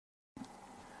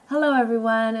Hello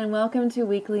everyone, and welcome to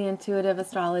Weekly Intuitive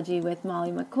Astrology with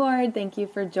Molly McCord. Thank you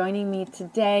for joining me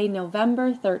today,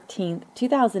 November 13th,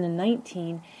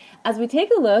 2019, as we take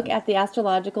a look at the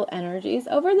astrological energies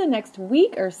over the next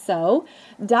week or so.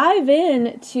 Dive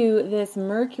into this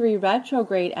Mercury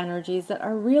retrograde energies that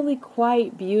are really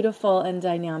quite beautiful and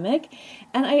dynamic.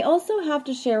 And I also have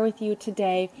to share with you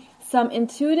today some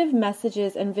intuitive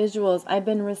messages and visuals I've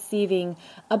been receiving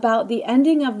about the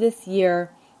ending of this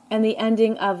year and the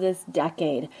ending of this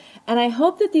decade. And I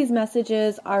hope that these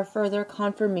messages are further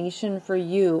confirmation for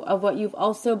you of what you've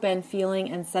also been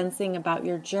feeling and sensing about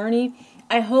your journey.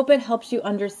 I hope it helps you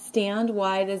understand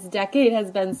why this decade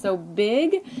has been so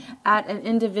big at an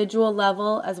individual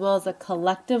level as well as a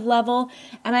collective level.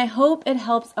 And I hope it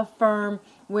helps affirm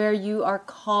where you are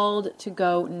called to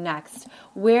go next,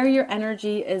 where your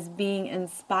energy is being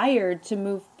inspired to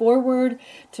move forward,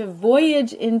 to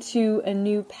voyage into a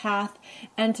new path,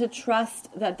 and to trust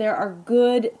that there are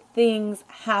good things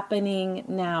happening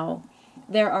now.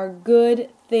 There are good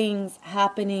things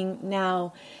happening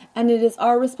now, and it is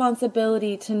our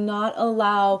responsibility to not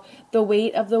allow the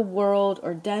weight of the world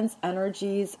or dense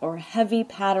energies or heavy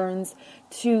patterns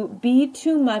to be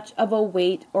too much of a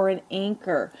weight or an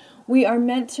anchor. We are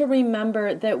meant to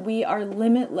remember that we are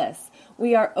limitless,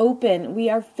 we are open, we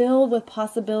are filled with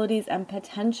possibilities and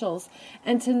potentials,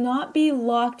 and to not be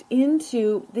locked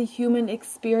into the human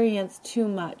experience too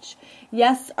much.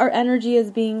 Yes, our energy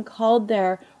is being called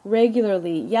there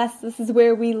regularly. Yes, this is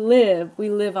where we live. We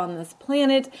live on this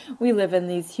planet. We live in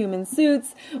these human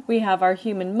suits. We have our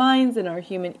human minds and our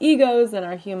human egos and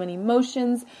our human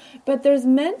emotions. But there's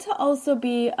meant to also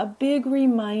be a big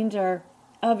reminder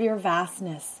of your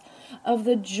vastness, of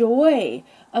the joy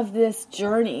of this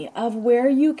journey, of where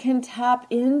you can tap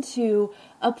into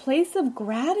a place of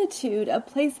gratitude, a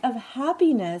place of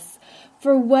happiness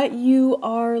for what you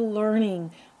are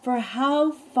learning, for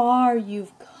how far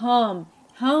you've come,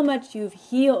 how much you've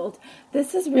healed.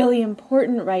 This is really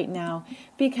important right now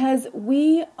because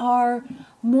we are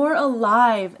more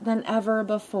alive than ever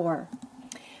before.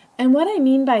 And what I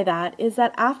mean by that is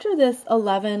that after this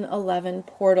 11/11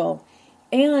 portal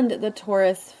and the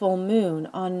Taurus full moon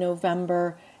on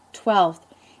November 12th,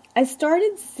 I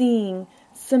started seeing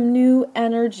some new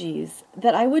energies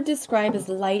that I would describe as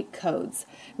light codes.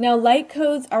 Now, light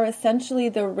codes are essentially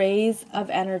the rays of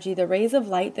energy, the rays of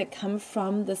light that come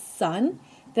from the sun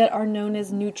that are known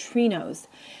as neutrinos.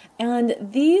 And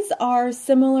these are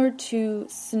similar to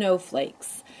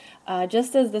snowflakes.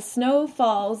 Just as the snow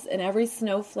falls and every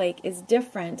snowflake is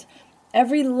different,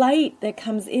 every light that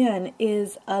comes in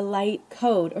is a light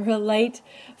code or a light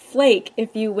flake,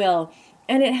 if you will.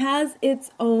 And it has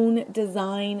its own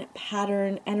design,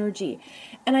 pattern, energy.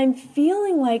 And I'm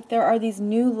feeling like there are these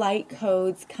new light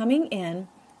codes coming in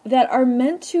that are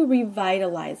meant to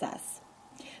revitalize us,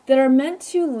 that are meant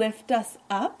to lift us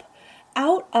up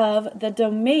out of the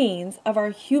domains of our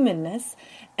humanness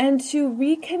and to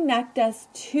reconnect us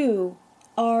to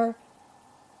our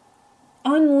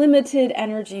unlimited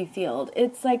energy field.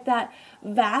 It's like that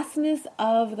vastness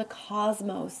of the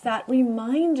cosmos, that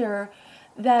reminder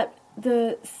that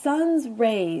the sun's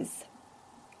rays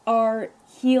are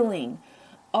healing,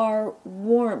 are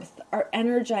warmth, are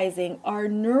energizing, are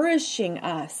nourishing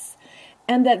us,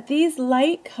 and that these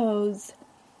light codes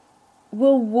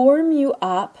will warm you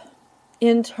up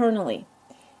internally.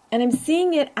 And I'm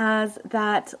seeing it as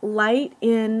that light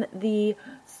in the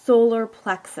solar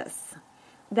plexus,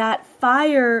 that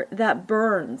fire that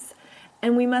burns,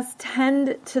 and we must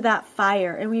tend to that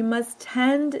fire, and we must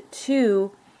tend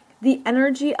to the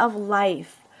energy of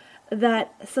life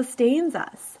that sustains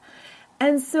us.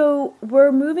 And so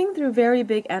we're moving through very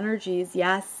big energies,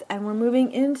 yes, and we're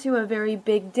moving into a very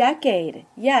big decade,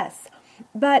 yes,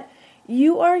 but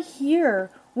you are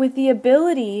here with the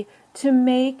ability to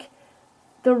make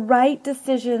the right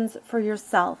decisions for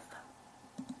yourself,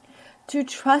 to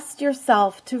trust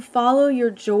yourself, to follow your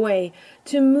joy,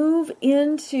 to move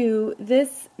into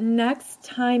this next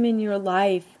time in your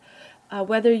life,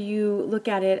 whether you look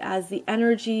at it as the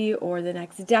energy or the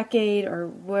next decade or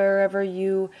wherever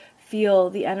you feel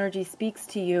the energy speaks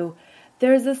to you.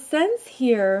 There's a sense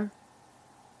here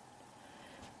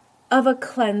of a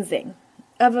cleansing,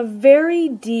 of a very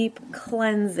deep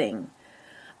cleansing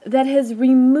that has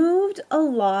removed a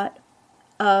lot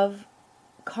of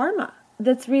karma,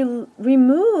 that's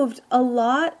removed a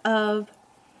lot of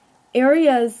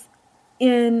areas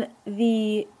in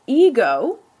the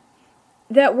ego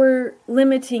that were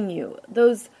limiting you,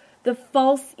 the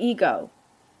false ego.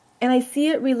 And I see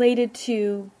it related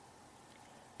to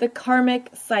the karmic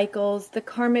cycles, the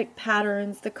karmic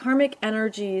patterns, the karmic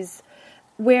energies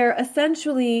where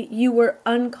essentially you were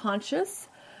unconscious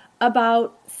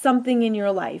about something in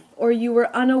your life, or you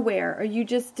were unaware, or you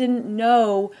just didn't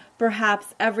know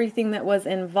perhaps everything that was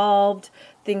involved.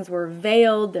 Things were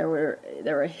veiled, there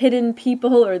were hidden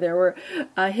people, or there were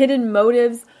hidden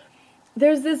motives.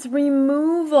 There's this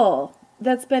removal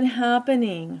that's been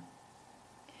happening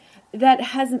that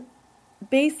has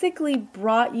basically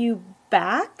brought you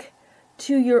back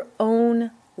to your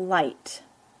own light,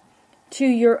 to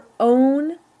your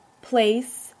own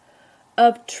place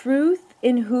of truth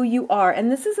in who you are.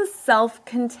 And this is a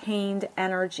self-contained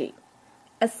energy.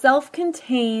 A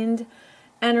self-contained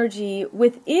energy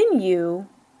within you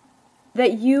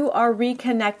that you are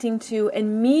reconnecting to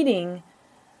and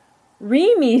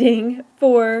re-meeting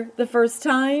for the first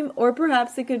time, or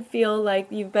perhaps it could feel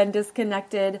like you've been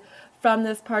disconnected from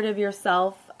this part of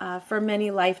yourself for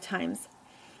many lifetimes.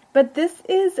 But this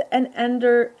is an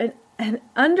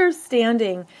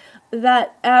understanding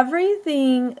that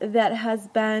everything that has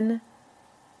been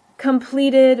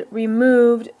completed,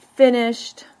 removed,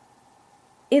 finished,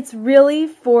 it's really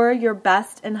for your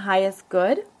best and highest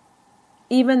good,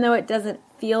 even though it doesn't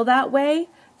feel that way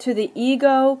to the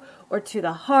ego or to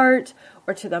the heart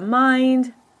or to the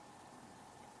mind.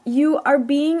 You are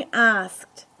being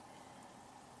asked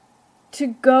to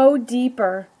go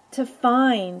deeper, to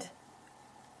find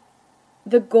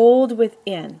the gold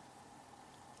within.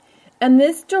 And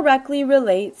this directly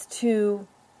relates to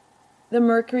the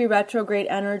Mercury retrograde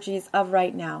energies of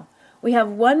right now. We have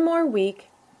one more week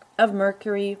of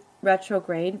Mercury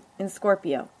retrograde in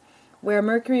Scorpio, where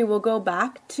Mercury will go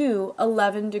back to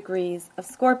 11 degrees of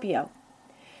Scorpio.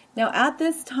 Now, at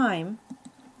this time,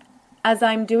 as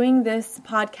I'm doing this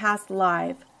podcast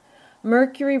live,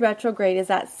 Mercury retrograde is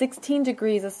at 16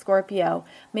 degrees of Scorpio,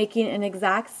 making an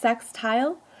exact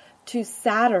sextile to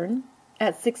Saturn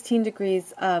at 16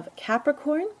 degrees of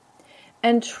Capricorn,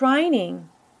 and trining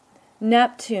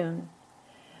Neptune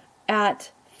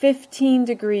at 15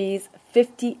 degrees,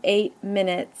 58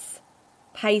 minutes,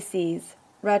 Pisces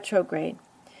retrograde.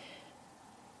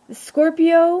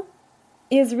 Scorpio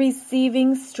is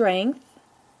receiving strength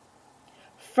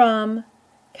from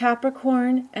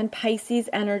Capricorn and Pisces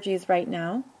energies right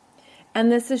now.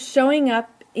 And this is showing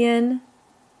up in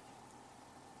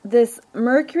this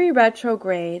Mercury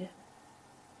retrograde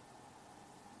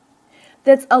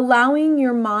that's allowing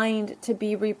your mind to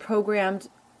be reprogrammed,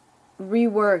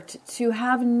 reworked, to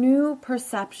have new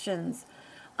perceptions,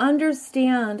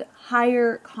 understand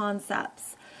higher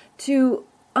concepts, to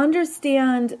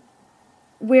understand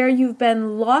where you've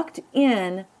been locked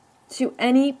in to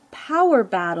any power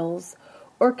battles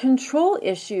or control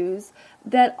issues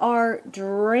that are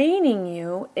draining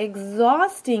you,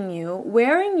 exhausting you,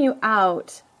 wearing you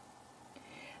out.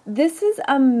 This is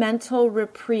a mental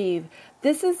reprieve.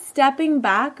 This is stepping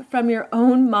back from your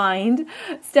own mind,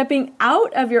 stepping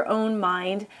out of your own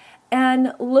mind,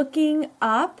 and looking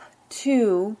up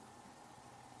to,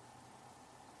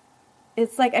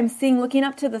 it's like I'm seeing looking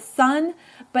up to the sun,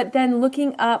 but then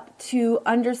looking up to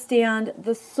understand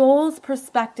the soul's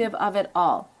perspective of it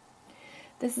all.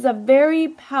 This is a very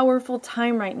powerful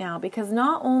time right now, because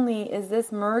not only is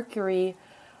this Mercury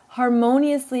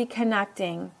harmoniously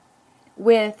connecting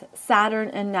with Saturn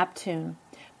and Neptune,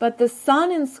 but the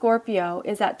sun in Scorpio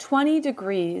is at 20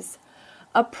 degrees,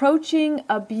 approaching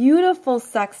a beautiful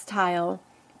sextile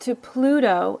to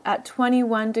Pluto at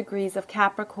 21 degrees of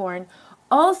Capricorn,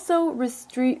 also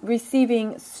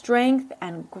receiving strength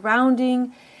and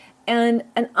grounding and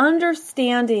an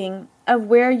understanding of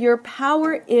where your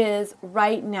power is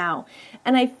right now.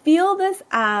 And I feel this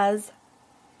as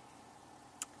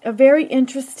a very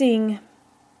interesting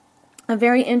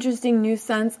new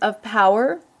sense of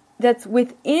power that's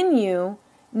within you,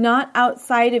 not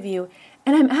outside of you.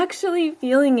 And I'm actually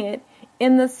feeling it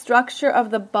in the structure of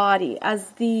the body,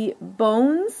 as the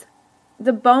bones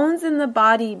in the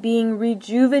body being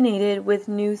rejuvenated with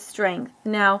new strength.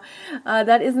 Now,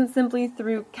 that isn't simply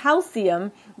through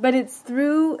calcium, but it's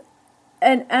through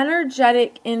an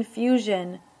energetic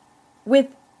infusion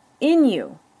within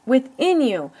you,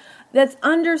 that's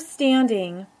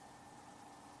understanding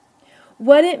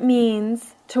what it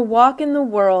means to walk in the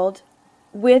world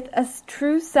with a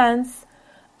true sense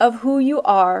of who you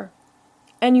are,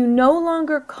 and you no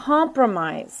longer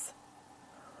compromise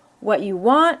what you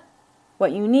want,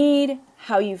 what you need,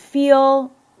 how you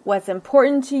feel, what's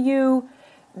important to you.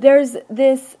 There's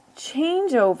this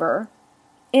changeover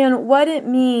in what it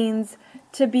means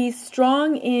to be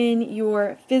strong in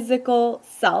your physical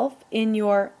self, in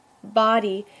your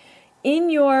body,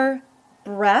 in your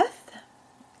breath.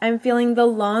 I'm feeling the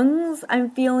lungs. I'm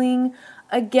feeling,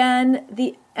 again,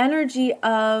 the energy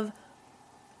of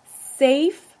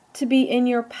safe to be in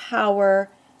your power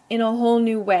in a whole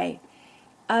new way.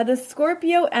 The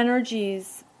Scorpio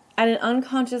energies at an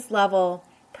unconscious level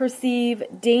perceive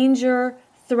danger,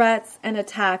 threats, and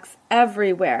attacks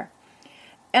everywhere.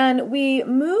 And we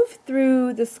move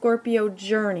through the Scorpio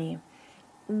journey,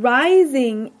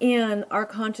 rising in our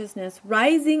consciousness,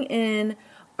 rising in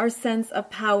our sense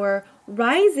of power,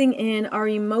 rising in our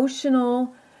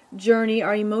emotional journey,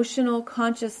 our emotional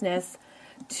consciousness,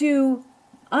 to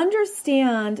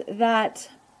understand that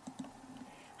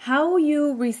how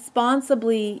you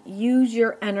responsibly use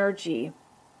your energy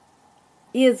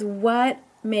is what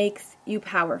makes you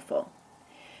powerful.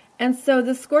 And so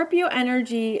the Scorpio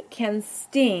energy can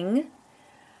sting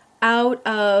out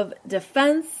of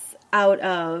defense, out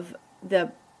of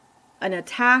an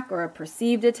attack or a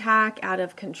perceived attack, out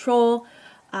of control,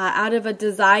 out of a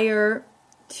desire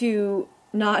to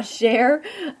not share,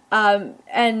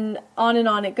 and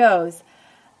on it goes.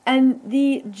 And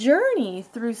the journey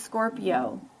through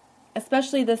Scorpio,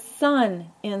 especially the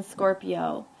sun in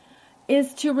Scorpio,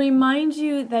 is to remind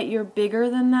you that you're bigger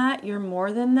than that, you're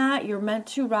more than that, you're meant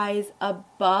to rise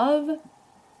above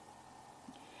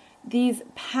these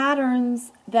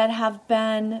patterns that have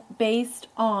been based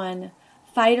on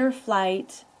fight or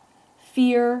flight,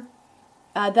 fear,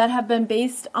 that have been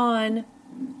based on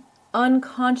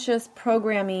unconscious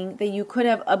programming that you could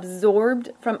have absorbed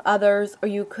from others or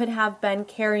you could have been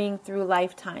carrying through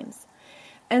lifetimes.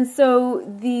 And so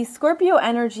the Scorpio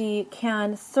energy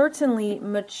can certainly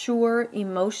mature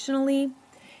emotionally.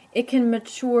 It can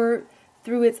mature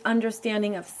through its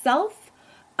understanding of self,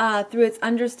 through its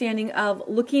understanding of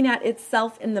looking at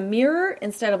itself in the mirror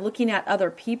instead of looking at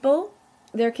other people.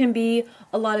 There can be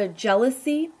a lot of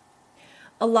jealousy,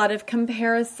 a lot of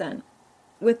comparison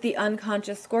with the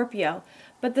unconscious Scorpio.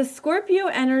 But the Scorpio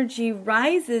energy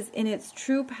rises in its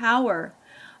true power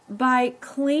by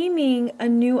claiming a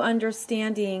new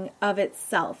understanding of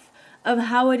itself, of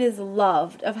how it is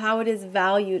loved, of how it is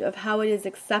valued, of how it is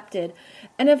accepted,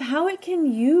 and of how it can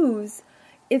use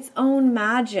its own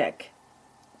magic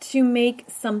to make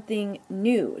something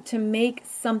new, to make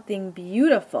something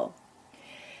beautiful.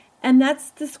 And that's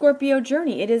the Scorpio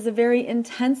journey. It is a very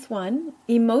intense one,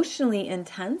 emotionally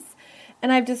intense,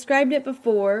 and I've described it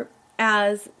before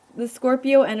as the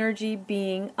Scorpio energy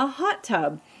being a hot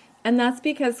tub. And that's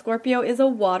because Scorpio is a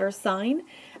water sign,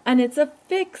 and it's a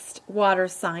fixed water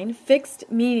sign. Fixed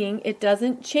meaning it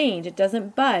doesn't change, it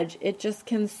doesn't budge, it just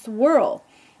can swirl.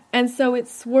 And so it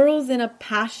swirls in a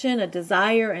passion, a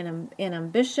desire, and an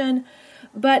ambition.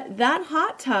 But that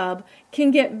hot tub can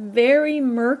get very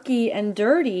murky and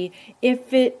dirty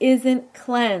if it isn't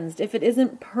cleansed, if it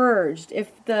isn't purged,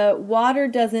 if the water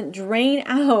doesn't drain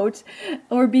out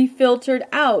or be filtered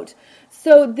out.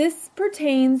 So this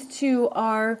pertains to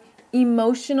our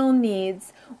emotional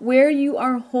needs where you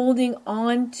are holding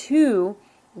on to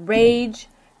rage,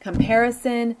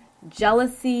 comparison,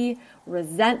 jealousy,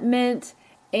 resentment,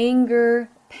 anger,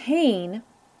 pain,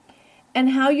 and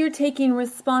how you're taking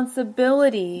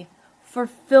responsibility for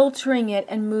filtering it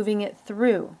and moving it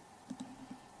through.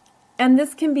 And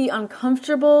this can be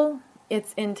uncomfortable,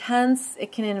 it's intense,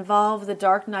 it can involve the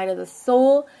dark night of the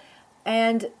soul,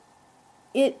 and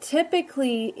it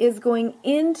typically is going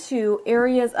into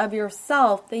areas of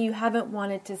yourself that you haven't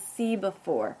wanted to see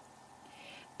before.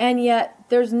 And yet,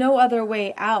 there's no other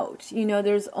way out. You know,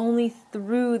 there's only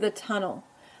through the tunnel.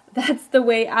 That's the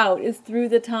way out, is through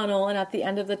the tunnel, and at the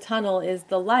end of the tunnel is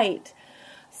the light.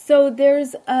 So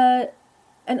there's an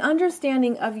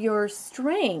understanding of your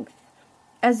strength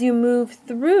as you move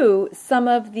through some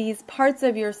of these parts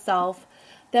of yourself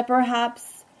that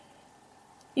perhaps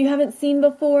you haven't seen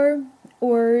before,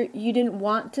 or you didn't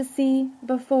want to see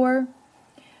before,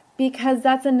 because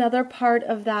that's another part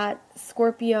of that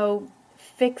Scorpio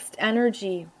fixed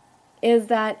energy, is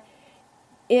that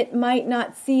it might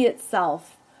not see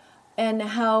itself and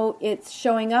how it's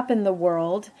showing up in the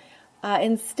world.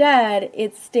 Instead,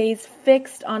 it stays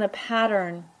fixed on a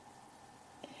pattern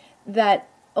that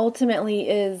ultimately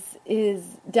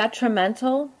is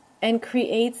detrimental and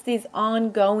creates these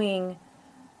ongoing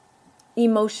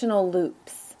emotional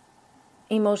loops.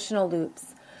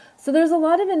 So there's a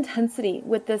lot of intensity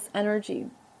with this energy.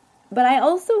 But I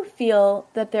also feel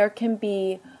that there can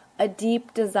be a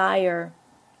deep desire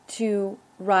to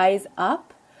rise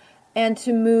up and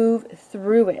to move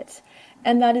through it.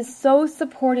 And that is so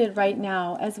supported right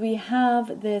now as we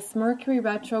have this Mercury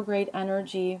retrograde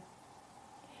energy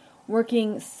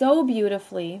working so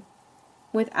beautifully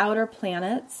with outer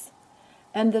planets,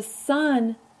 and the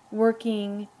sun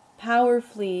working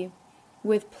powerfully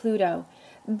with Pluto.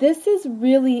 This is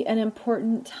really an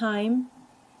important time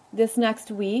this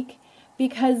next week,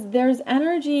 because there's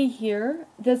energy here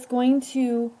that's going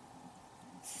to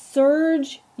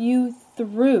surge you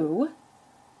through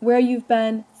where you've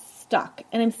been stuck.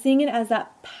 And I'm seeing it as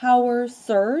that power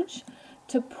surge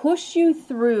to push you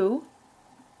through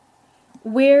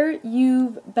where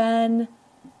you've been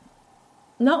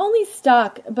not only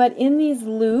stuck, but in these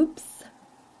loops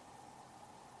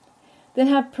that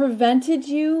have prevented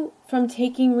you from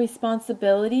taking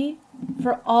responsibility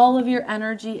for all of your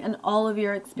energy and all of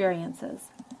your experiences.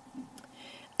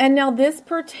 And now this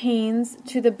pertains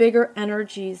to the bigger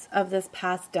energies of this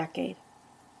past decade.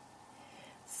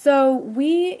 So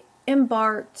we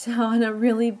embarked on a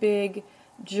really big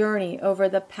journey over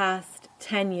the past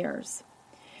 10 years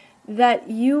that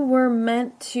you were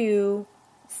meant to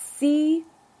see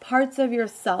parts of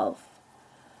yourself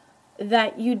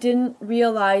that you didn't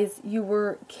realize you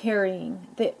were carrying,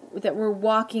 that were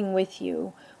walking with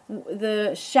you.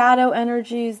 The shadow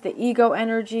energies, the ego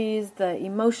energies, the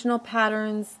emotional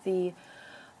patterns, the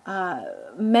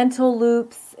mental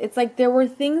loops. It's like there were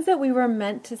things that we were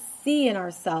meant to see in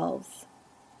ourselves.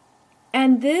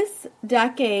 And this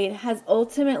decade has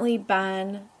ultimately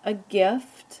been a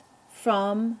gift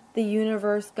from the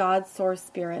universe, God, Source,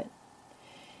 Spirit.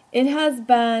 It has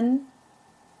been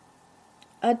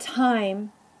a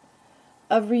time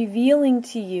of revealing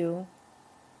to you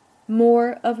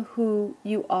more of who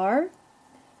you are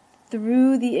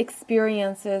through the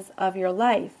experiences of your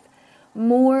life,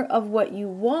 more of what you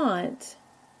want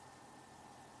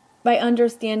by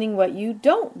understanding what you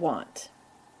don't want.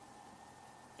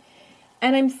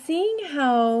 And I'm seeing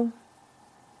how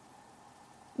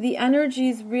the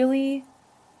energies really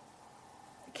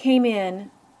came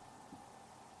in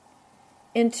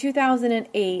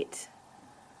 2008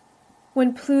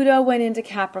 when Pluto went into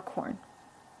Capricorn.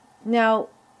 Now,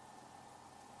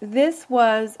 this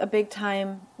was a big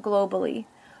time globally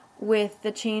with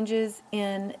the changes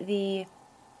in the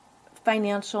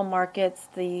financial markets,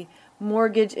 the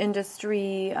mortgage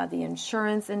industry, the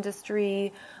insurance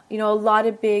industry, a lot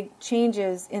of big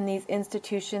changes in these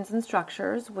institutions and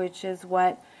structures, which is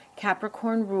what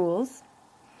Capricorn rules.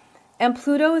 And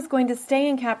Pluto is going to stay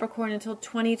in Capricorn until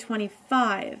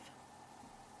 2025.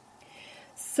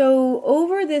 So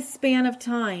over this span of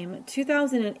time,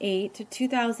 2008 to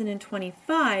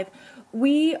 2025,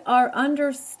 we are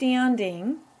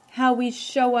understanding how we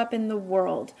show up in the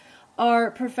world, our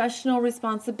professional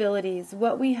responsibilities,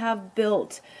 what we have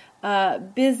built,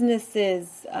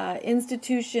 businesses,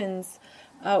 institutions,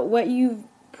 what you've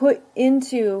put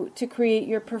into to create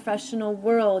your professional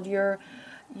world, your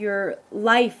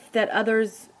life that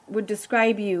others would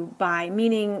describe you by,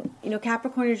 meaning,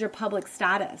 Capricorn is your public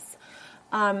status.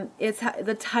 It's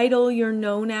the title you're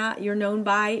known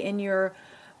by in your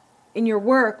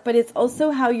work, but it's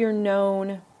also how you're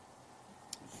known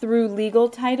through legal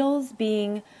titles,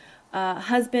 being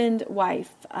husband,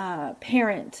 wife,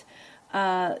 parent.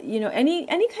 Any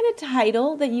kind of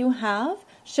title that you have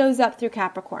shows up through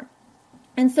Capricorn.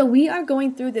 And so we are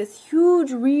going through this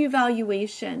huge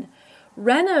reevaluation,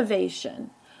 renovation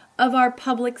of our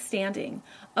public standing,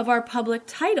 of our public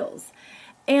titles.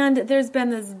 And there's been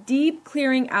this deep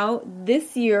clearing out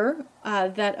this year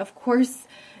that, of course,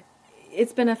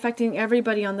 it's been affecting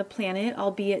everybody on the planet,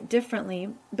 albeit differently.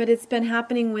 But it's been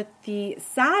happening with the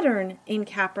Saturn in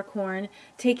Capricorn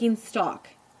taking stock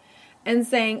and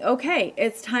saying, okay,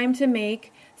 it's time to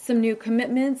make some new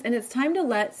commitments and it's time to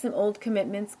let some old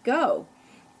commitments go.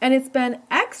 And it's been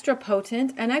extra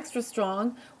potent and extra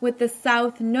strong with the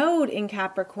South Node in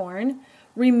Capricorn,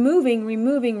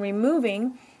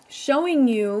 removing, showing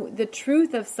you the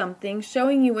truth of something,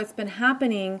 showing you what's been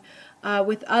happening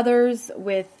with others,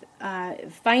 with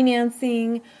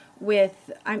financing,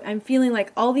 with, I'm feeling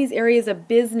like all these areas of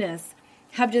business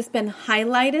have just been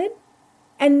highlighted.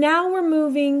 And now we're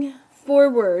moving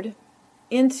forward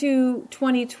into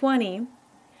 2020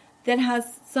 that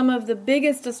has some of the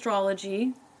biggest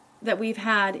astrology that we've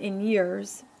had in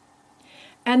years.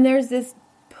 And there's this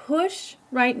push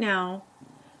right now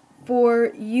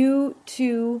for you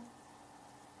to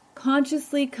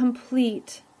consciously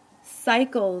complete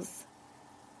cycles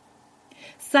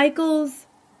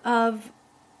of,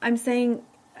 I'm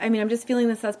just feeling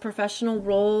this as professional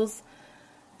roles,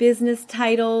 business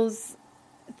titles,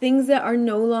 things that are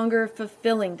no longer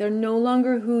fulfilling. They're no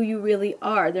longer who you really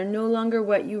are. They're no longer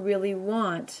what you really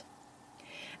want.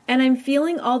 And I'm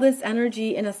feeling all this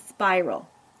energy in a spiral.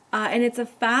 And it's a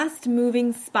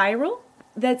fast-moving spiral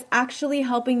that's actually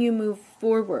helping you move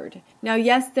forward. Now,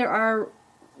 yes, there are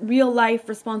real-life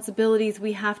responsibilities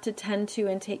we have to tend to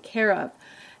and take care of.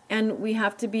 And we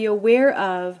have to be aware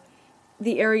of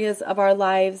the areas of our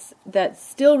lives that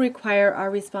still require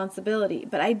our responsibility.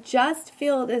 But I just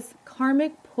feel this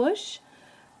karmic push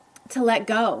to let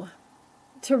go,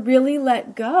 to really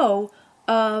let go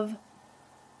of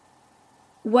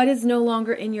what is no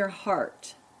longer in your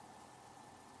heart.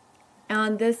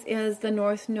 And this is the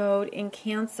North Node in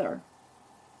Cancer,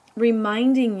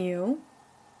 reminding you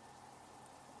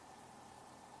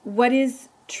what is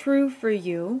true for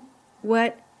you,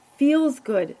 what feels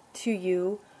good to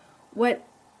you, what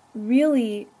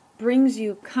really brings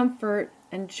you comfort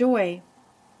and joy.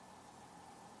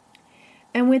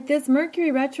 And with this Mercury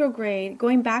retrograde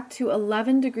going back to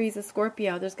 11 degrees of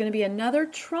Scorpio, there's going to be another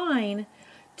trine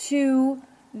to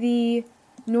the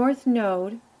North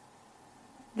Node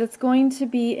that's going to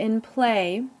be in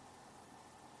play.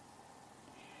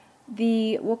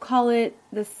 We'll call it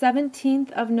the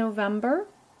 17th of November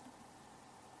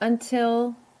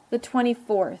until the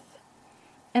 24th.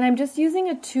 And I'm just using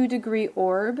a 2-degree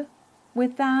orb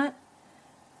with that.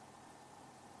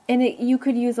 And you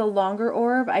could use a longer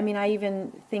orb. I mean, I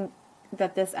even think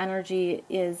that this energy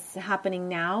is happening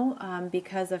now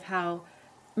because of how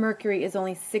Mercury is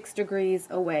only 6 degrees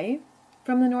away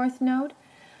from the North Node.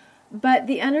 But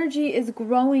the energy is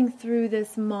growing through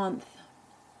this month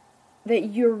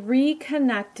that you're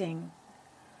reconnecting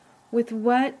with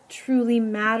what truly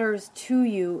matters to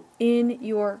you in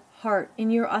your heart, in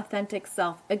your authentic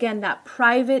self. Again, that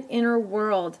private inner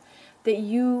world that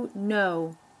you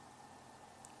know.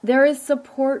 There is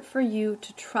support for you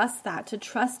to trust that, to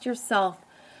trust yourself,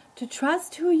 to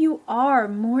trust who you are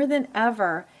more than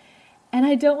ever. And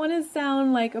I don't want to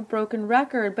sound like a broken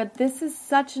record, but this is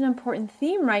such an important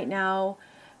theme right now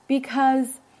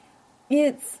because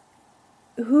it's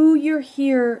who you're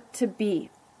here to be.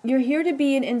 You're here to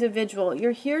be an individual.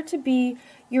 You're here to be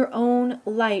your own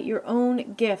light, your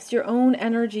own gifts, your own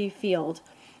energy field.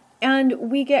 And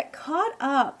we get caught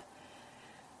up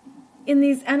in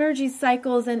these energy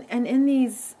cycles and in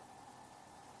these,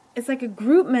 it's like a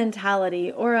group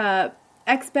mentality or a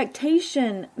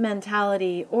expectation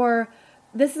mentality, or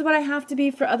this is what I have to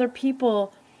be for other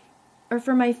people or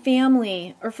for my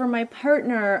family or for my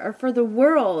partner or for the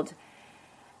world.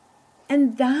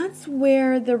 And that's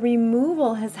where the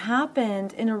removal has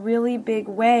happened in a really big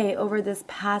way over this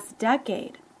past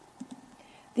decade.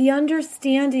 The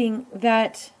understanding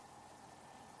that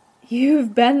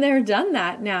you've been there, done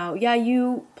that now. Yeah,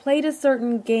 you played a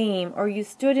certain game, or you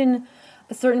stood in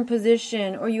a certain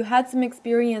position, or you had some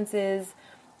experiences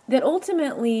that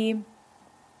ultimately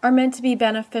are meant to be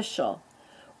beneficial,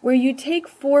 where you take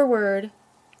forward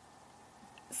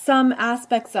some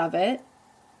aspects of it,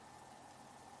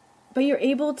 but you're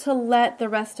able to let the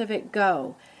rest of it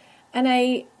go. And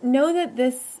I know that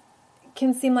this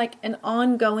can seem like an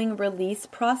ongoing release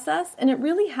process, and it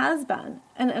really has been.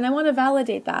 And I want to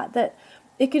validate that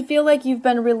it could feel like you've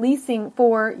been releasing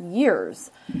for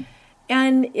years.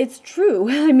 And it's true.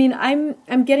 I mean,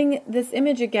 I'm getting this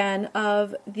image again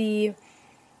of the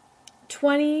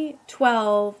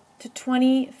 2012 to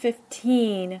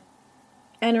 2015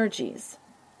 energies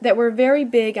that were very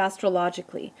big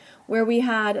astrologically, where we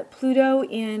had Pluto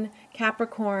in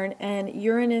Capricorn and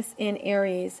Uranus in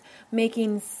Aries,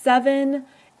 making 7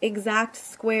 exact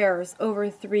squares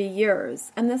over 3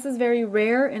 years. And this is very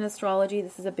rare in astrology.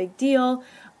 This is a big deal.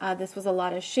 This was a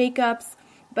lot of shakeups.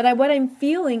 But what I'm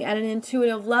feeling at an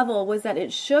intuitive level was that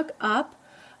it shook up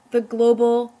the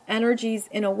global energies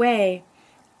in a way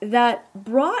that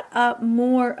brought up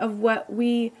more of what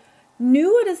we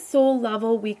knew at a soul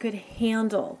level we could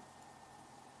handle.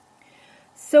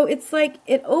 So it's like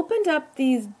it opened up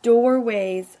these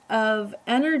doorways of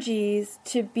energies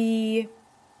to be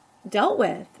dealt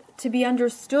with, to be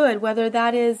understood, whether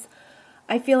that is,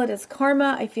 I feel it as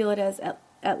karma, I feel it as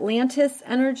Atlantis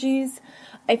energies,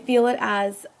 I feel it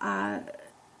as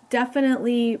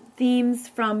definitely themes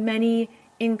from many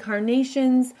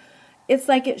incarnations. It's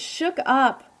like it shook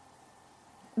up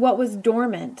what was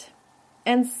dormant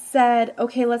and said,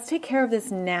 okay, let's take care of this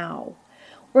now.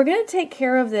 We're going to take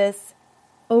care of this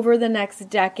over the next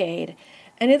decade.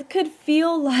 And it could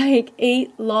feel like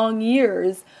 8 long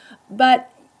years,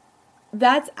 but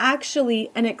that's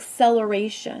actually an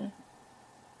acceleration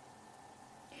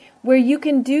where you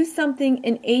can do something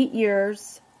in 8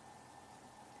 years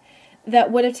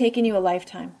that would have taken you a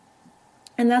lifetime.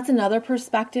 And that's another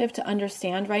perspective to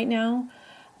understand right now.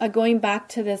 Going back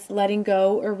to this letting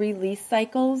go or release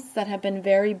cycles that have been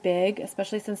very big,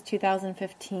 especially since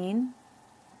 2015,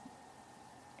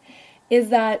 is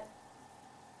that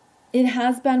it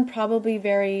has been probably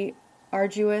very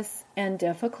arduous and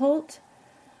difficult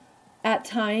at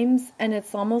times, and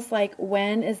it's almost like,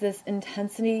 when is this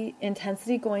intensity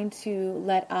going to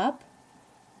let up?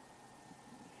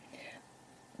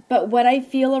 But what I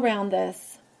feel around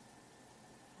this,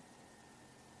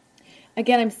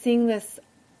 again, I'm seeing this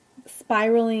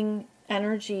spiraling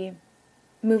energy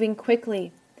moving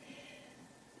quickly,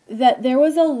 that there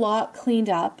was a lot cleaned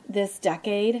up this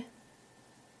decade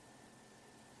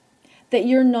that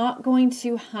you're not going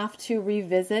to have to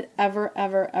revisit ever,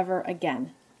 ever, ever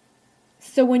again.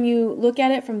 So when you look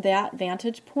at it from that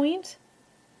vantage point,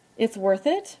 it's worth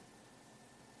it.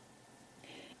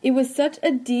 It was such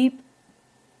a deep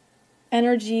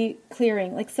energy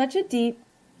clearing, like such a deep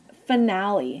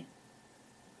finale,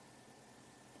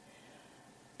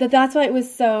 that's why it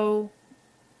was so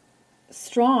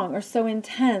strong or so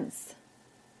intense.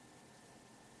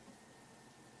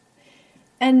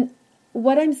 And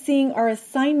what I'm seeing our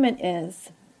assignment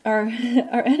is, our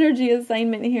energy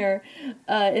assignment here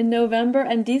in November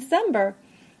and December,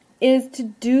 is to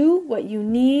do what you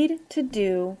need to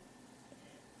do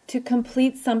to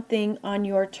complete something on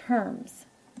your terms.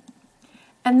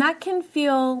 And that can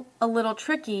feel a little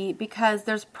tricky because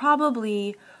there's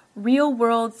probably real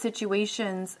world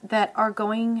situations that are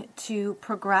going to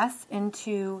progress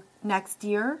into next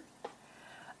year.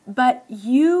 But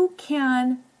you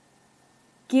can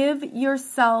give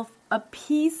yourself a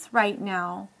peace right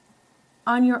now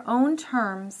on your own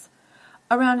terms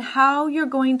around how you're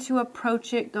going to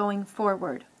approach it going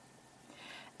forward.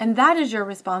 And that is your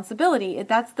responsibility.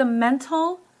 That's the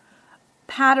mental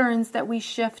patterns that we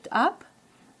shift up.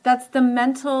 That's the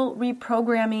mental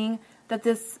reprogramming that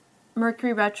this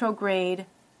Mercury retrograde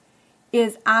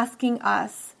is asking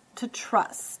us to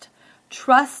trust.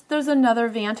 Trust there's another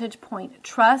vantage point.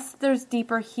 Trust there's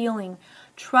deeper healing.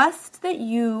 Trust that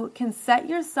you can set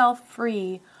yourself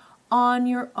free on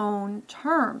your own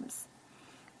terms,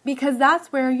 because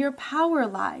that's where your power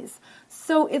lies.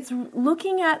 So it's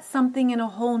looking at something in a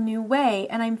whole new way.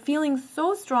 And I'm feeling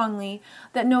so strongly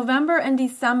that November and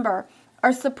December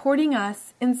are supporting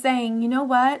us in saying, you know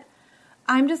what?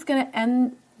 I'm just going to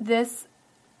end this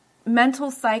mental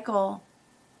cycle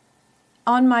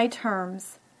on my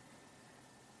terms.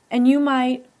 And you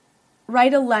might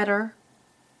write a letter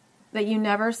that you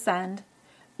never send.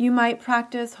 You might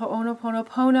practice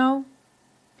Ho'onoponopono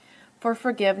for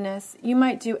forgiveness. You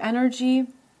might do energy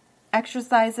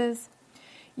exercises.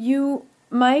 You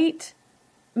might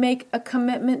make a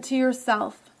commitment to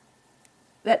yourself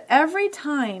that every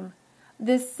time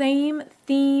this same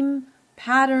theme,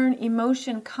 pattern,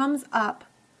 emotion comes up,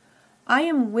 I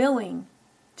am willing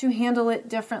to handle it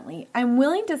differently. I'm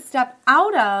willing to step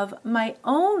out of my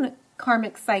own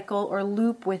karmic cycle or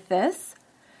loop with this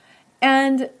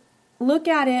and look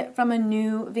at it from a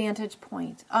new vantage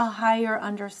point, a higher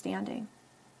understanding.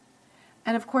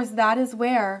 And of course, that is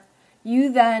where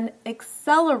you then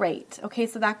accelerate. Okay,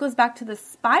 so that goes back to the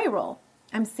spiral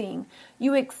I'm seeing.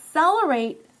 You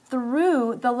accelerate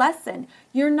through the lesson.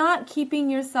 You're not keeping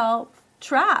yourself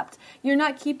trapped. You're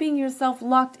not keeping yourself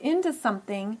locked into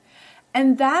something.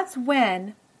 And that's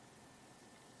when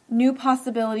new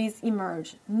possibilities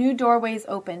emerge, new doorways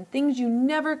open, things you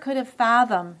never could have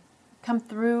fathomed come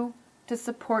through to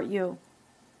support you.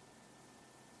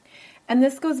 And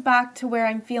this goes back to where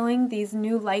I'm feeling these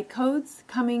new light codes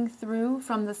coming through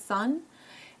from the sun,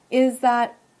 is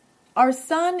that our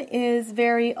sun is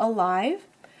very alive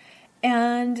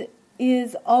and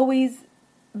is always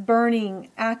burning,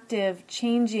 active,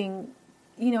 changing.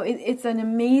 You know, it's an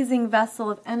amazing vessel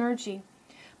of energy.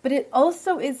 But it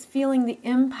also is feeling the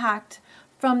impact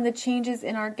from the changes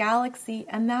in our galaxy,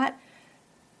 and that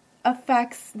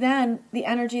affects then the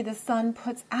energy the sun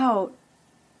puts out.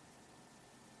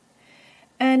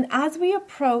 And as we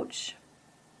approach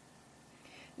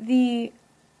the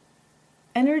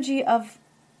energy of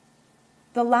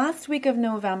the last week of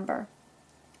November,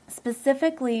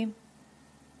 specifically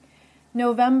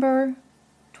November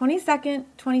 22nd,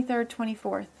 23rd,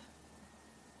 24th.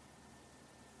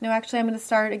 No, actually, I'm going to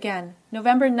start again.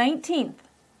 November 19th.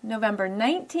 November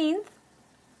 19th,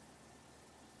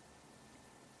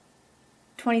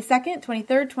 22nd,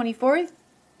 23rd, 24th,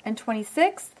 and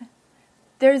 26th.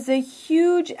 There's a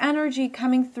huge energy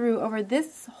coming through over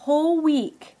this whole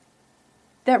week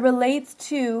that relates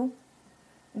to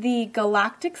the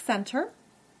Galactic Center,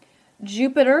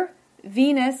 Jupiter,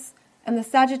 Venus, and the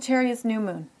Sagittarius new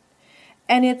moon.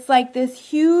 And it's like this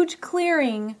huge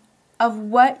clearing of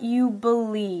what you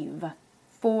believe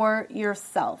for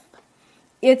yourself.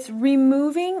 It's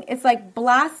removing, it's like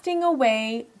blasting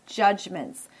away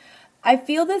judgments. I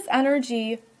feel this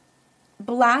energy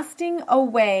blasting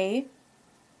away,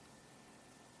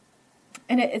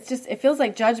 and it feels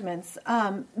like judgments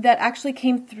that actually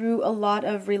came through a lot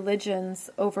of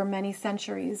religions over many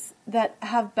centuries that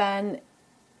have been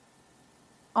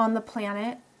on the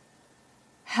planet,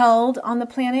 held on the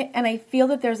planet, and I feel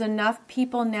that there's enough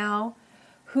people now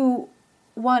who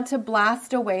want to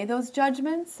blast away those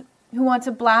judgments, who want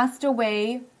to blast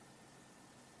away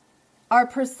our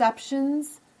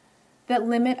perceptions that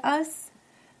limit us,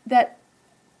 that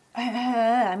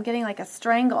I'm getting like a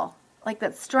strangle, like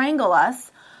that strangle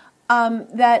us,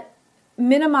 that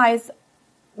minimize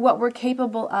what we're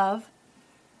capable of,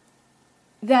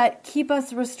 that keep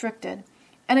us restricted.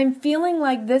 And I'm feeling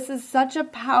like this is such a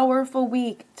powerful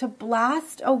week to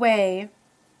blast away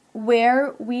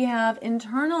where we have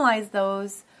internalized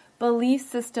those belief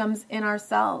systems in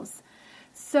ourselves.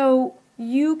 So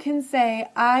you can say,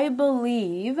 I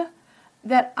believe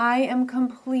that I am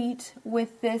complete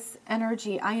with this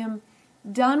energy. I am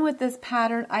done with this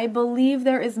pattern. I believe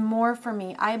there is more for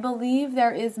me. I believe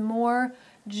there is more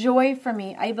joy for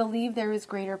me. I believe there is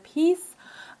greater peace.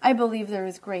 I believe there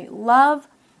is great love.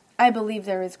 I believe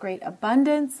there is great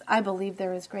abundance. I believe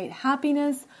there is great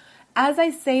happiness. As I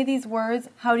say these words,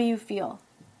 how do you feel?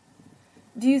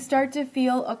 Do you start to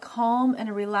feel a calm and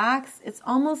a relax? It's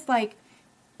almost like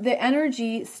the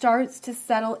energy starts to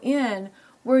settle in,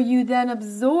 where you then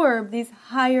absorb these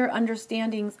higher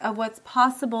understandings of what's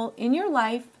possible in your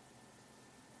life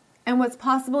and what's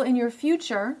possible in your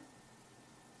future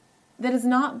that is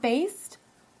not based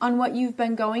on what you've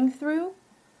been going through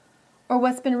or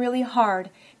what's been really hard.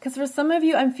 Because for some of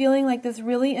you, I'm feeling like this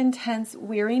really intense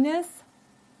weariness,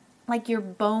 like you're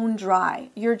bone dry.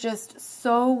 You're just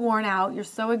so worn out. You're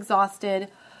so exhausted.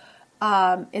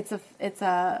 It's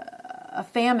a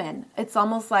famine. It's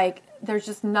almost like there's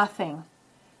just nothing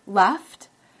left.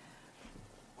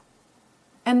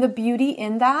 And the beauty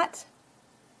in that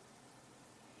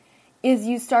is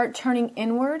you start turning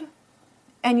inward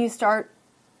and you start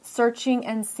searching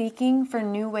and seeking for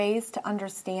new ways to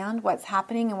understand what's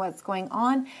happening and what's going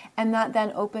on. And that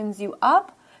then opens you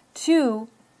up to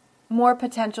more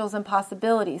potentials and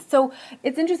possibilities. So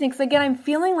it's interesting because, again, I'm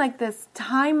feeling like this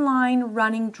timeline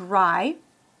running dry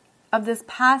of this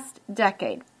past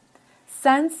decade.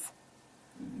 Since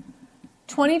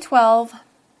 2012,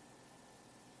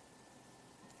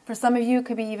 for some of you, it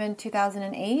could be even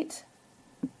 2008,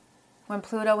 when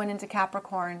Pluto went into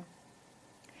Capricorn.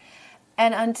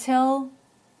 And until,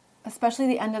 especially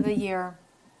the end of the year,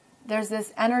 there's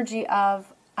this energy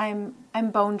of I'm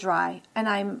bone dry and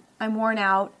I'm worn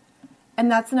out. And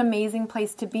that's an amazing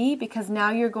place to be, because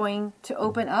now you're going to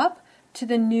open up to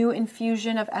the new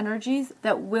infusion of energies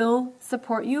that will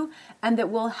support you and that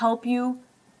will help you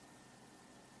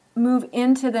move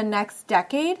into the next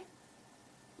decade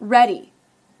ready,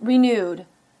 renewed,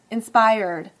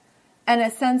 inspired, and a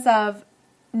sense of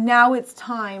now it's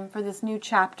time for this new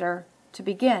chapter to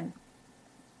begin.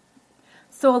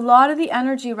 So a lot of the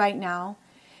energy right now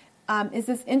is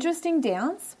this interesting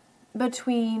dance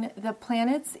between the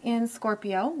planets in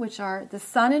Scorpio, which are the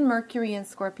Sun and Mercury in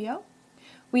Scorpio.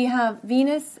 We have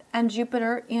Venus and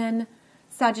Jupiter in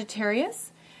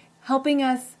Sagittarius, helping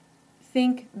us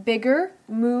think bigger,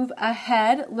 move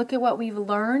ahead, look at what we've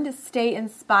learned, stay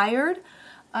inspired,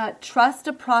 trust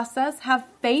a process, have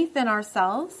faith in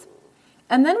ourselves.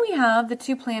 And then we have the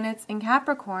two planets in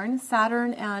Capricorn,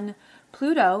 Saturn and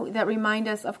Pluto, that remind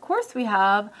us, of course, we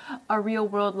have our real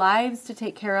world lives to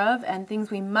take care of and things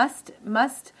we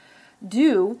must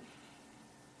do.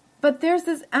 But there's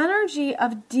this energy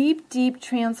of deep, deep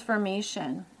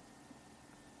transformation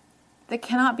that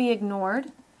cannot be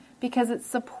ignored because it's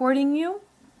supporting you.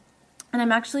 And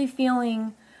I'm actually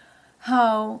feeling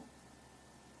how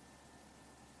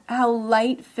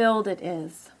light-filled it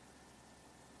is.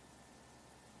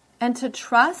 And to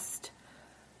trust,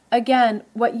 again,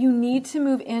 what you need to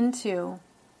move into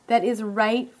that is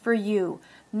right for you.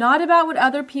 Not about what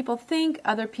other people think,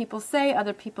 other people say,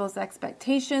 other people's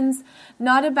expectations.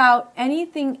 Not about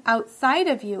anything outside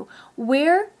of you.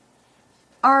 Where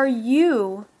are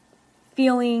you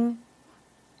feeling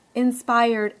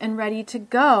inspired and ready to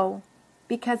go?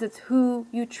 Because it's who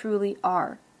you truly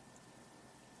are.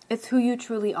 It's who you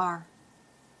truly are.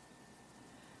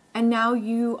 And now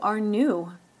you are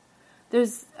new.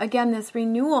 There's, again, this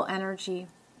renewal energy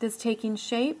that's taking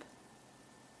shape.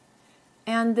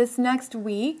 And this next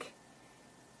week,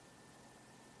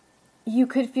 you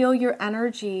could feel your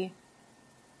energy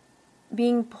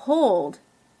being pulled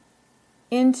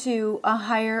into a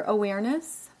higher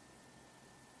awareness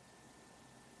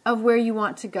of where you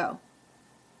want to go.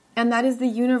 And that is the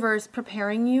universe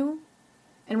preparing you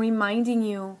and reminding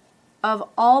you of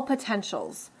all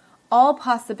potentials, all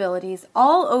possibilities,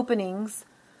 all openings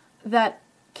that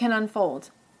can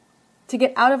unfold. To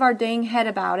get out of our dang head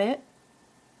about it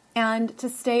and to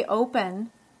stay open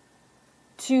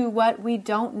to what we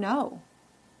don't know.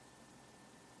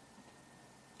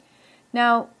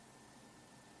 Now,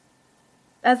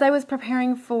 as I was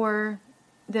preparing for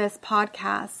this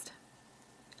podcast,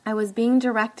 I was being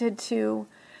directed to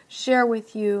share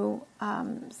with you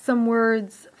some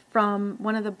words from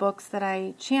one of the books that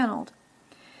I channeled.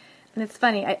 And it's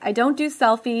funny, I don't do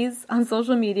selfies on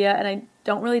social media, and I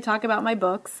don't really talk about my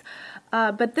books.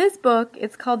 But this book,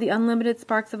 it's called The Unlimited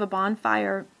Sparks of a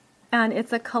Bonfire, and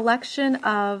it's a collection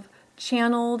of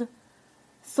channeled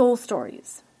soul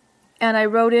stories. And I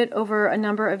wrote it over a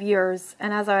number of years,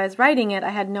 and as I was writing it, I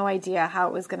had no idea how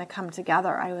it was going to come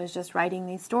together. I was just writing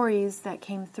these stories that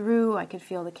came through. I could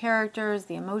feel the characters,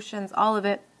 the emotions, all of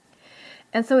it.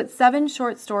 And so it's 7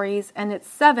 short stories, and it's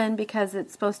 7 because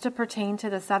it's supposed to pertain to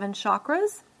the 7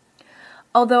 chakras.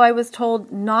 Although I was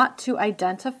told not to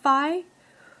identify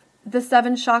the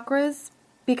 7 chakras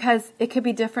because it could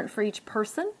be different for each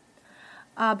person.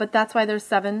 But that's why there's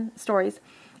 7 stories.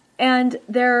 And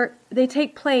they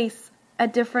take place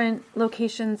at different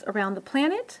locations around the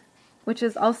planet, which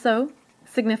is also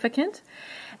significant.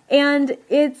 And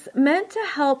it's meant to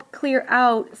help clear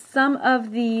out some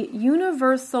of the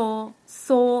universal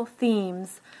soul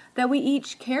themes that we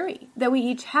each carry, that we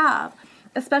each have,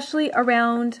 especially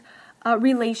around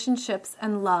relationships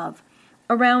and love,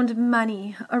 around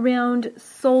money, around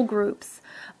soul groups,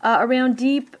 around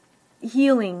deep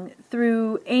healing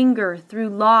through anger, through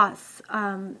loss,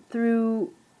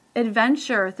 through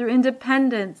adventure, through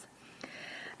independence.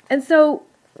 And so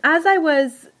as I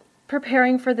was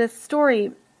preparing for this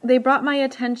story, they brought my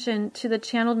attention to the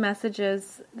channeled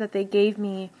messages that they gave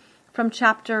me from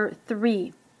chapter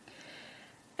 3.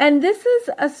 And this is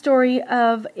a story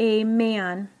of a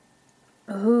man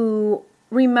who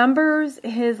remembers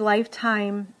his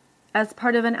lifetime as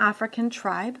part of an African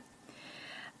tribe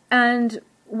and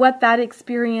what that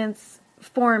experience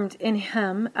formed in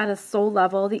him at a soul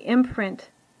level, the imprint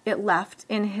it left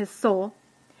in his soul,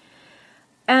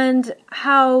 and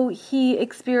how he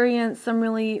experienced some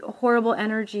really horrible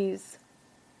energies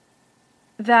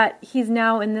that he's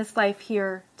now in this life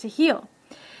here to heal.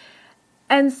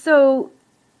 And so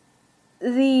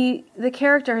the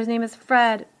character, his name is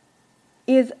Fred,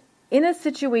 is in a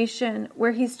situation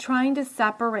where he's trying to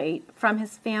separate from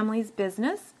his family's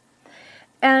business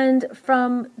and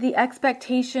from the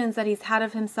expectations that he's had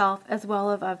of himself as well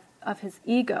of his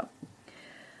ego.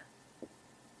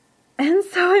 And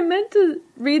so I meant to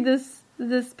read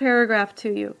this paragraph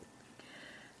to you.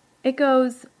 It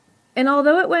goes, and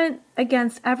although it went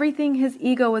against everything his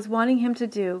ego was wanting him to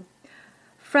do,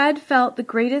 Fred felt the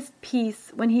greatest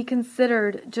peace when he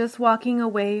considered just walking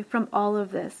away from all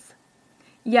of this.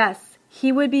 Yes,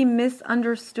 he would be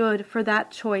misunderstood for that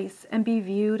choice and be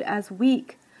viewed as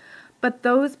weak, but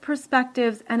those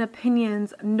perspectives and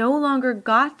opinions no longer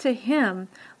got to him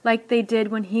like they did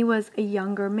when he was a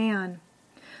younger man.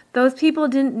 Those people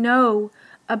didn't know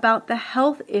about the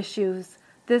health issues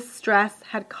this stress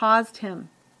had caused him.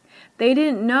 They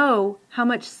didn't know how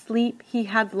much sleep he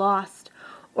had lost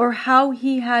or how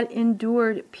he had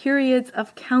endured periods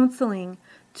of counseling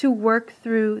to work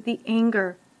through the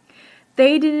anger.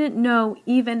 They didn't know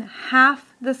even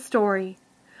half the story,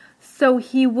 so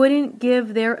he wouldn't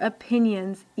give their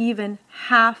opinions even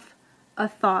half a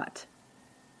thought.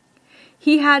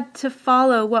 He had to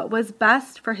follow what was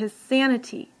best for his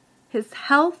sanity, his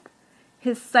health,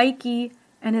 his psyche,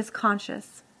 and his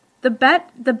conscience. The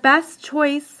best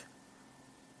choice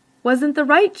wasn't the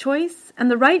right choice,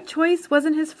 and the right choice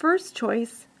wasn't his first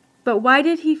choice. But why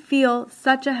did he feel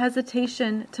such a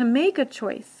hesitation to make a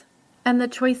choice? And the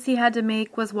choice he had to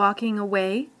make was walking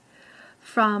away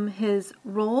from his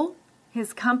role,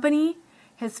 his company,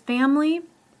 his family,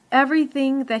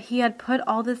 everything that he had put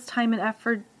all this time and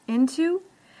effort into.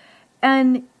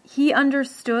 And he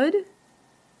understood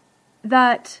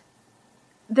that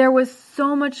there was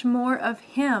so much more of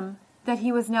him that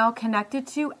he was now connected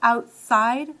to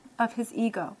outside of his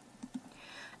ego.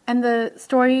 And the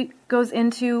story goes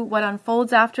into what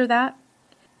unfolds after that,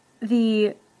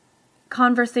 the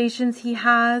conversations he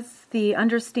has, the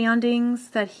understandings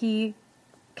that he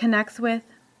connects with.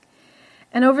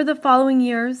 And over the following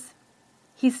years,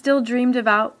 he still dreamed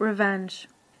about revenge.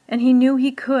 And he knew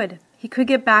he could. He could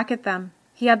get back at them.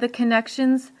 He had the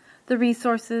connections, the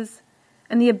resources,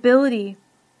 and the ability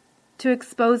to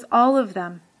expose all of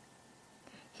them.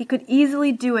 He could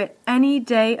easily do it any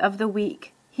day of the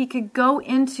week. He could go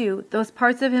into those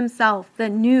parts of himself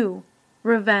that knew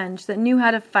revenge, that knew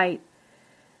how to fight.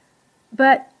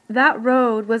 But that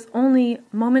road was only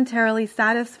momentarily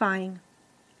satisfying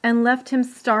and left him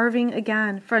starving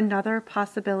again for another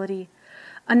possibility,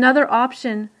 another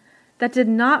option that did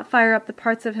not fire up the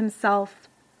parts of himself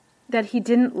that he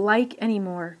didn't like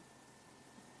anymore.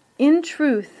 In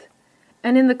truth,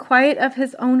 And in the quiet of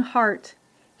his own heart,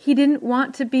 he didn't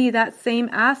want to be that same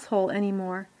asshole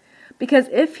anymore. Because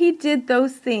if he did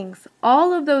those things,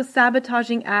 all of those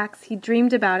sabotaging acts he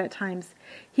dreamed about at times,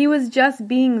 he was just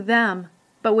being them,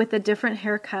 but with a different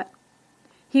haircut.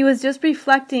 He was just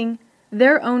reflecting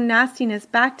their own nastiness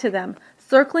back to them,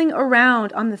 circling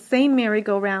around on the same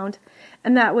merry-go-round,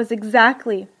 and that was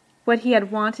exactly what he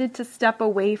had wanted to step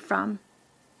away from.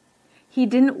 He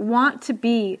didn't want to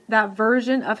be that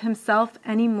version of himself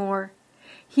anymore.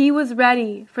 He was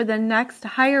ready for the next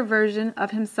higher version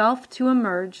of himself to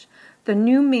emerge, the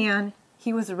new man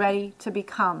he was ready to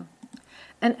become.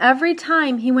 And every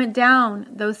time he went down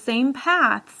those same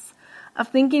paths of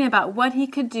thinking about what he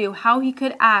could do, how he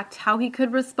could act, how he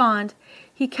could respond,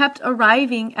 he kept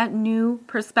arriving at new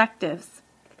perspectives.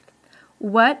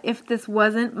 What if this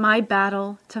wasn't my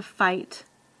battle to fight?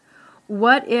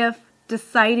 What if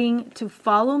deciding to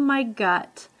follow my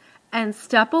gut and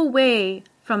step away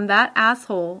from that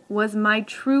asshole was my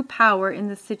true power in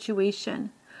the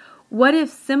situation? What if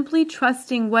simply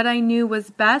trusting what I knew was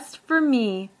best for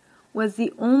me was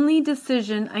the only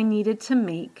decision I needed to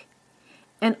make,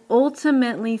 and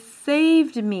ultimately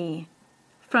saved me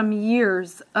from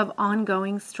years of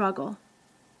ongoing struggle?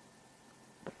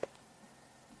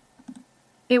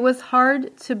 It was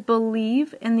hard to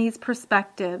believe in these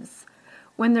perspectives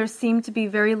when there seemed to be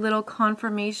very little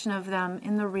confirmation of them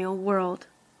in the real world.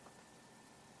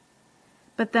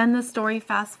 But then the story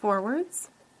fast forwards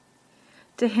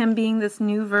to him being this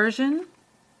new version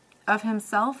of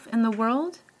himself in the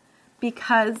world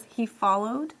because he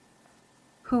followed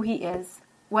who he is,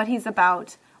 what he's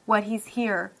about, what he's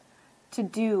here to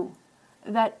do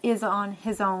that is on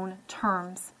his own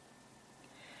terms.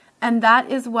 And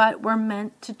that is what we're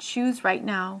meant to choose right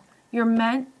now. You're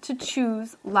meant to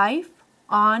choose life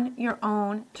on your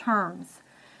own terms.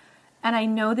 And I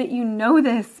know that you know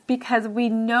this because we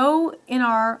know in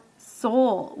our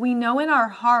soul, we know in our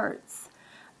hearts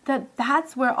that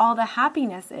that's where all the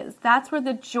happiness is. That's where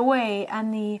the joy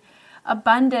and the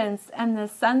abundance and the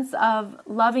sense of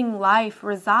loving life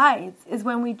resides, is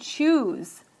when we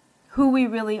choose who we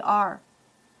really are.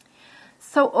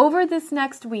 So over this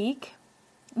next week,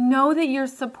 know that you're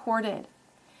supported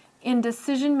in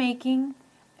decision making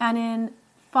and in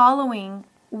following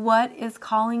what is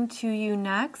calling to you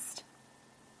next.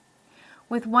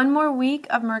 With one more week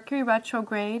of Mercury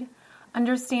retrograde,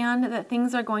 understand that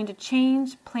things are going to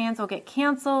change. Plans will get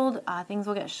canceled. Things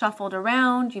will get shuffled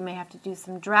around. You may have to do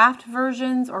some draft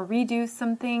versions or redo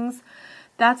some things.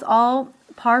 That's all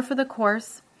par for the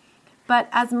course. But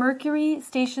as Mercury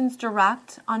stations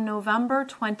direct on November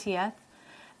 20th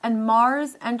and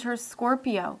Mars enters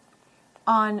Scorpio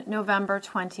on November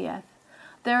 20th,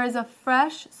 there is a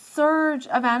fresh surge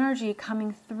of energy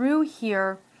coming through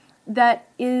here that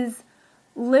is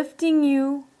lifting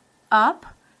you up,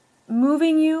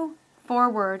 moving you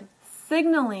forward,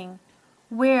 signaling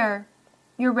where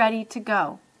you're ready to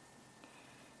go.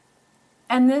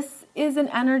 And this is an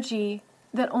energy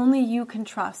that only you can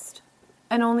trust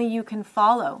and only you can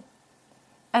follow.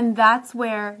 And that's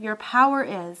where your power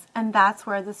is, and that's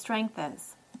where the strength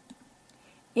is.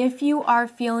 If you are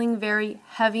feeling very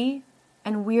heavy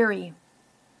and weary,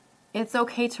 it's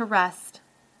okay to rest.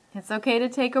 It's okay to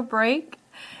take a break.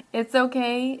 It's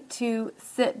okay to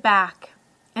sit back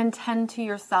and tend to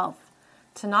yourself,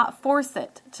 to not force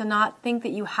it, to not think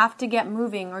that you have to get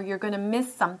moving or you're going to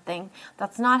miss something.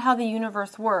 That's not how the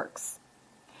universe works.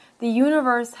 The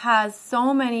universe has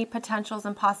so many potentials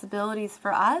and possibilities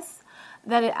for us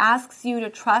that it asks you to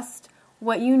trust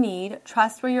what you need,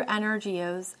 trust where your energy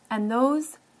is, and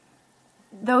those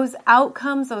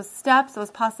outcomes, those steps, those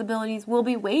possibilities will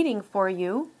be waiting for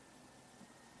you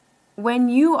when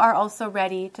you are also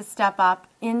ready to step up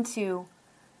into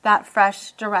that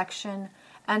fresh direction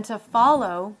and to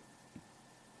follow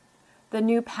the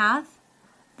new path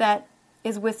that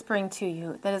is whispering to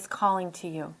you, that is calling to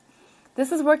you.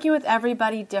 This is working with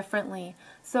everybody differently.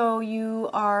 So you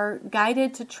are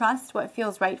guided to trust what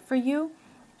feels right for you.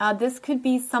 This could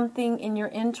be something in your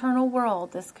internal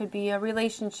world. This could be a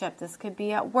relationship. This could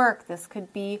be at work. This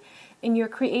could be in your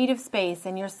creative space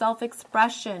and your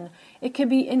self-expression. It could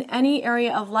be in any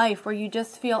area of life where you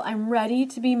just feel, I'm ready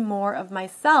to be more of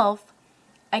myself.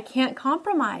 I can't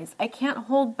compromise. I can't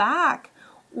hold back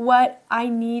what I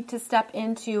need to step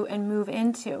into and move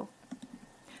into.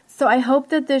 So I hope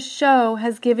that this show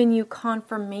has given you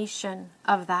confirmation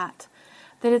of that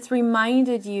it's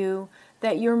reminded you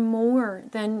that you're more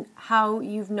than how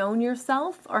you've known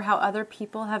yourself or how other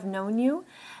people have known you.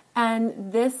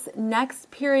 And this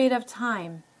next period of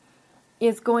time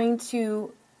is going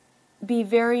to be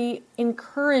very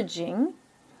encouraging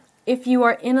if you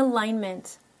are in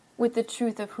alignment with the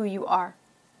truth of who you are.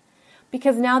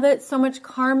 Because now that so much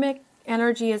karmic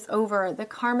energy is over, the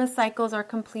karma cycles are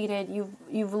completed,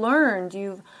 you've learned,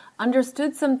 you've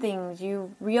understood some things,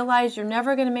 you realize you're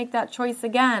never going to make that choice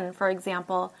again, for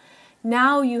example.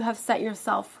 Now you have set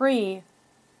yourself free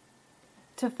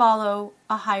to follow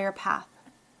a higher path.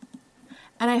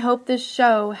 And I hope this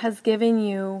show has given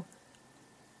you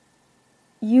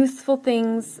useful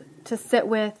things to sit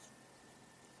with,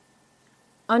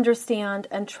 understand,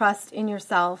 and trust in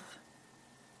yourself.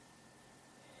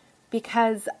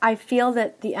 Because I feel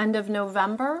that the end of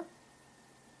November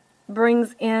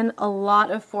brings in a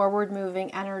lot of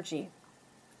forward-moving energy.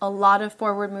 A lot of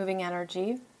forward-moving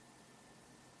energy.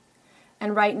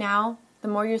 And right now, the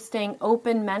more you're staying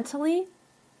open mentally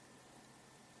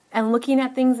and looking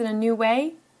at things in a new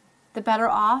way, the better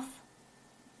off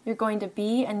you're going to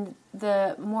be, and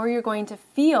the more you're going to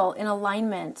feel in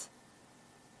alignment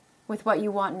with what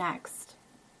you want next.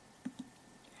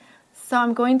 So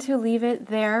I'm going to leave it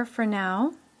there for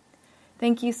now.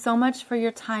 Thank you so much for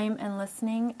your time and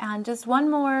listening. And just one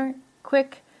more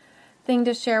quick thing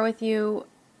to share with you.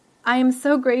 I am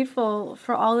so grateful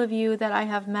for all of you that I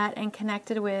have met and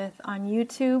connected with on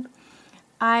YouTube.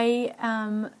 I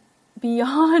am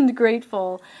beyond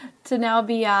grateful to now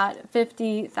be at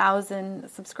 50,000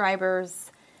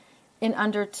 subscribers in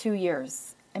under 2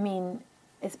 years. I mean,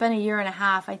 it's been a year and a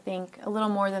half, I think, a little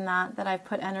more than that I've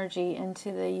put energy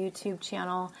into the YouTube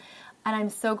channel. And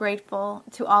I'm so grateful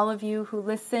to all of you who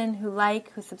listen, who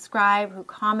like, who subscribe, who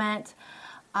comment.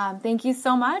 Thank you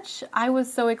so much. I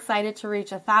was so excited to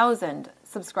reach 1,000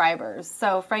 subscribers.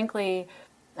 So frankly,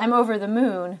 I'm over the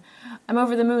moon. I'm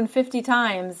over the moon 50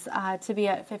 times to be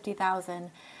at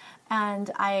 50,000.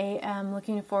 And I am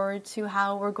looking forward to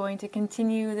how we're going to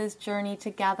continue this journey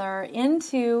together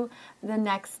into the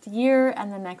next year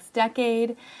and the next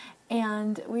decade.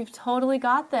 And we've totally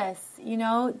got this. You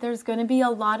know, there's going to be a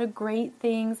lot of great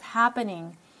things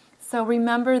happening. So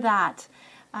remember that.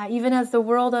 Even as the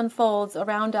world unfolds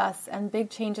around us and big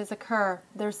changes occur,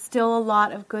 there's still a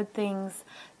lot of good things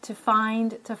to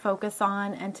find, to focus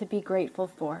on, and to be grateful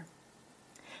for.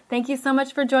 Thank you so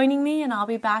much for joining me, and I'll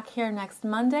be back here next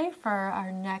Monday for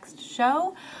our next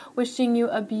show. Wishing you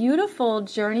a beautiful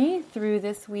journey through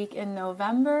this week in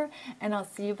November, and I'll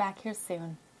see you back here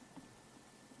soon.